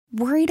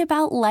Worried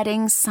about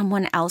letting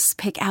someone else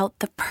pick out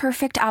the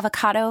perfect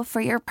avocado for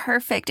your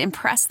perfect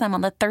impress them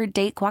on the third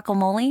date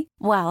guacamole?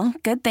 Well,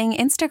 good thing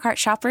Instacart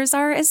shoppers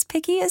are as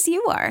picky as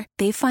you are.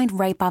 They find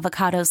ripe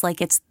avocados like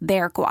it's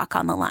their guac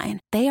on the line.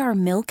 They are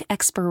milk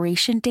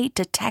expiration date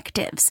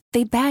detectives.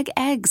 They bag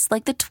eggs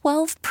like the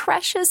 12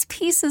 precious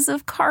pieces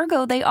of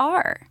cargo they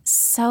are.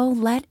 So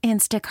let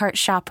Instacart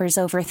shoppers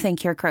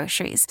overthink your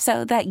groceries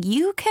so that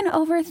you can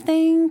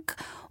overthink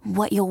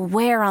what you'll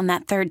wear on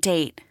that third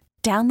date.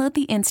 Download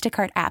the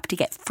Instacart app to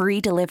get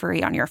free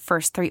delivery on your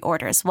first 3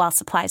 orders while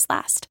supplies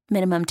last.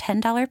 Minimum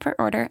 $10 per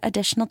order.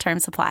 Additional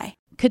terms apply.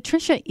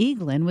 Katricia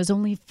Eaglan was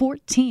only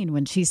 14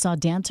 when she saw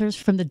dancers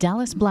from the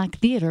Dallas Black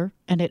Theater,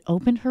 and it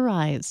opened her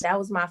eyes. That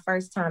was my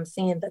first time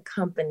seeing the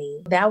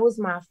company. That was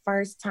my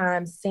first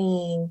time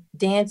seeing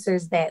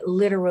dancers that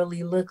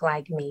literally look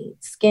like me.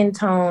 Skin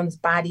tones,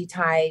 body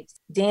types,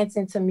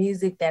 dancing to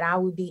music that I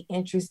would be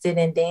interested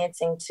in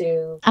dancing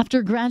to.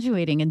 After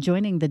graduating and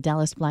joining the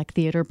Dallas Black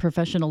Theater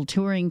professional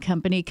touring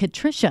company,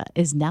 Katricia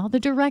is now the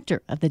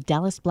director of the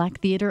Dallas Black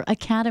Theater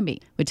Academy,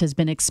 which has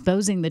been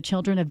exposing the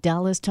children of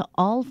Dallas to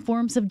all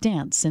forms of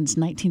dance since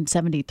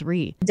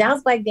 1973.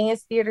 Dallas Black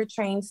Dance Theater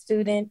trains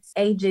students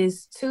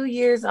ages 2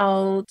 years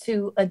old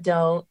to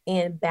adult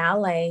in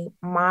ballet,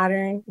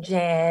 modern,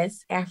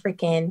 jazz,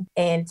 African,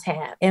 and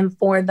tap. And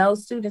for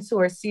those students who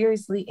are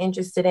seriously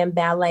interested in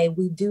ballet,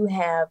 we do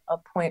have a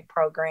point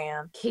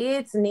program.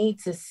 Kids need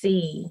to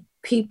see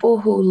people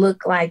who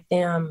look like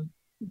them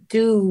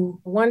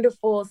do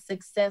wonderful,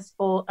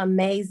 successful,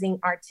 amazing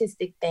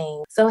artistic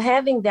things. So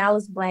having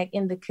Dallas Black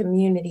in the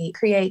community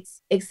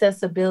creates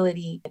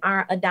accessibility.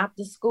 Our Adopt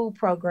a School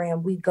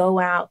program, we go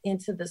out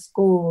into the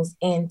schools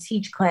and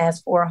teach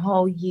class for a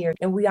whole year.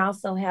 And we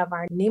also have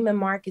our Neiman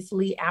Marcus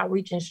Lee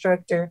outreach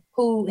instructor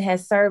who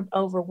has served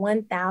over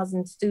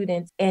 1,000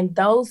 students. And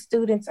those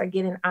students are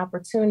getting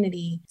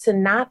opportunity to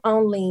not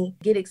only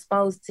get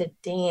exposed to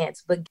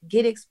dance, but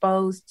get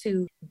exposed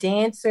to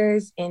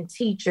dancers and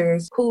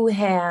teachers who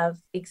have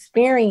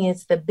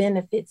experienced the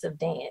benefits of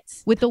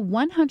dance. With a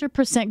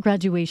 100%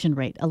 graduation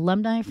rate,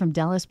 alumni from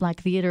Dallas Black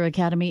Theater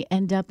Academy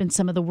end up in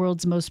some of the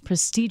world's most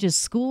prestigious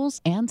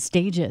schools and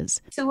stages.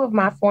 2 of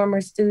my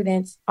former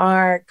students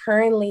are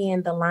currently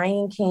in The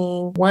Lion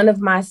King. One of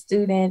my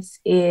students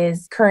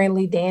is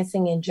currently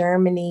dancing in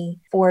Germany.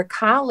 For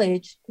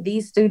college,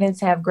 these students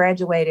have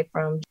graduated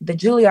from the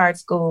Juilliard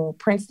School,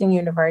 Princeton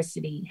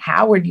University,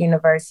 Howard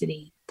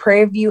University,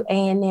 Prairie View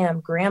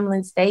A&M,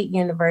 Grambling State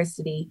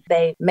University.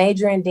 They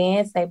major in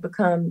dance. They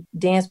become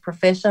dance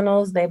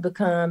professionals. They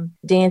become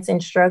dance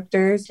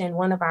instructors. And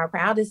one of our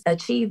proudest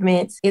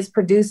achievements is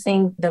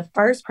producing the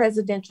first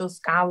presidential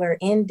scholar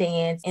in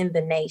dance in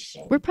the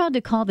nation. We're proud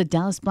to call the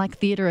Dallas Black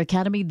Theater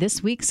Academy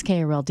this week's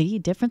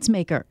KRLD Difference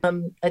Maker.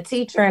 A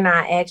teacher and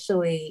I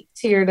actually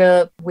teared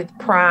up with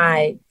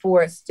pride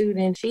for a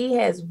student. She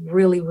has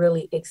really,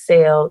 really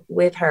excelled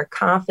with her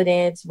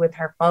confidence, with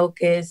her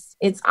focus.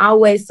 It's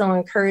always so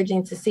encouraging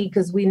to see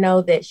because we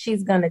know that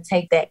she's going to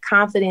take that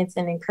confidence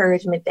and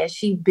encouragement that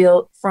she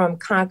built from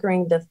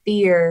conquering the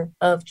fear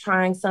of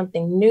trying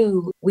something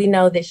new. We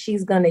know that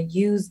she's going to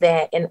use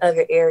that in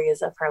other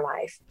areas of her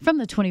life. From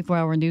the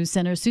 24-Hour News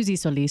Center, Susie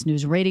Solis,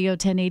 News Radio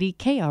 1080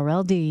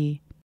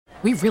 KRLD.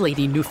 We really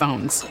need new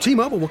phones.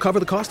 T-Mobile will cover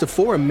the cost of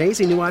 4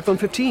 amazing new iPhone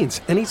 15s,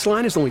 and each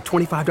line is only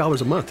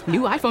 $25 a month.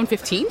 New iPhone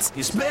 15s?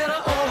 It's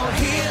better over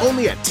here.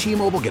 Only at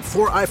T-Mobile, get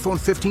 4 iPhone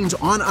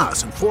 15s on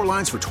us and 4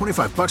 lines for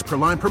 $25 per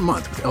line per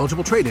month with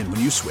eligible trade-in when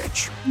you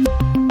switch.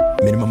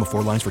 Minimum of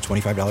 4 lines for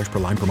 $25 per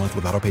line per month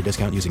with autopay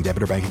discount using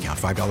debit or bank account.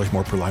 $5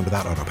 more per line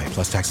without autopay,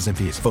 plus taxes and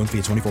fees. Phone fee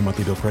at 24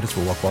 monthly bill credits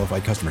for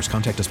well-qualified customers.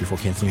 Contact us before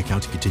canceling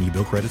account to continue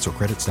bill credits or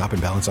credit stop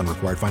and balance on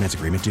required finance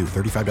agreement due.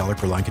 $35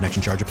 per line connection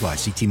charge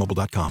applies. See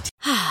T-Mobile.com.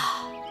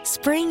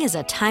 Spring is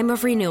a time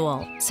of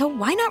renewal, so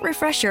why not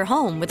refresh your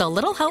home with a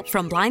little help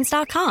from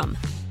Blinds.com?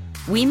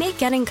 We make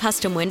getting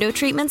custom window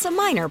treatments a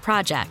minor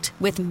project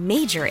with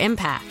major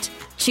impact.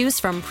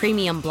 Choose from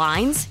premium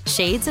blinds,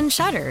 shades, and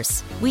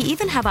shutters. We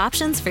even have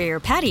options for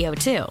your patio,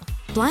 too.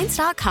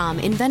 Blinds.com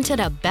invented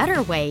a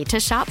better way to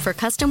shop for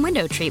custom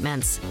window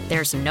treatments.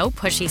 There's no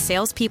pushy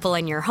salespeople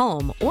in your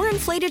home or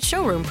inflated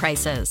showroom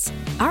prices.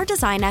 Our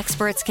design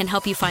experts can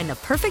help you find the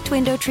perfect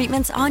window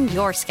treatments on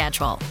your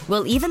schedule.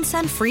 We'll even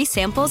send free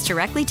samples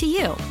directly to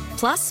you.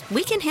 Plus,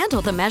 we can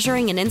handle the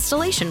measuring and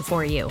installation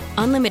for you.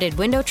 Unlimited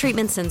window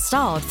treatments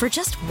installed for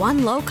just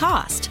one low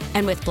cost.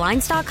 And with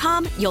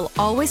Blinds.com, you'll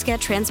always get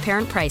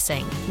transparent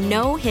pricing.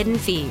 No hidden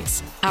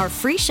fees. Our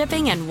free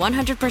shipping and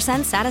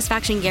 100%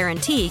 satisfaction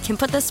guarantee can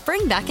put the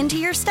spring back into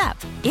your step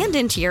and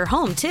into your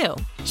home, too.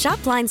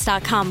 Shop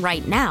Blinds.com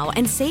right now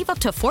and save up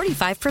to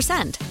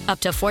 45%.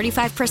 Up to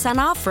 45%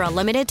 off for a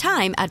limited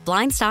time at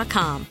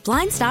Blinds.com.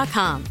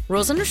 Blinds.com.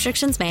 Rules and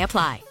restrictions may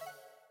apply.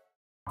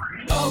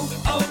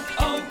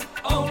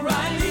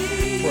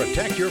 O'Reilly. For a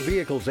Protect your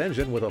vehicle's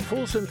engine with a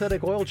full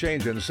synthetic oil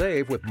change and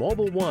save with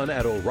Mobile One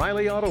at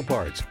O'Reilly Auto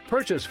Parts.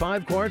 Purchase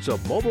 5 quarts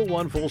of Mobile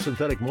One full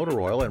synthetic motor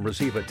oil and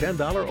receive a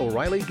 $10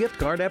 O'Reilly gift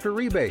card after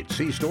rebate.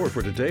 See store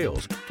for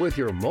details. With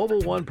your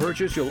Mobile One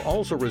purchase, you'll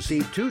also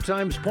receive 2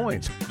 times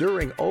points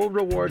during O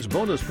Rewards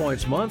Bonus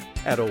Points Month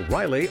at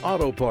O'Reilly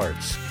Auto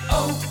Parts.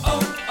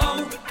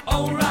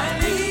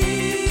 O'Reilly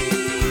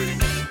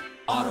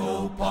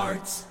Auto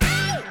Parts.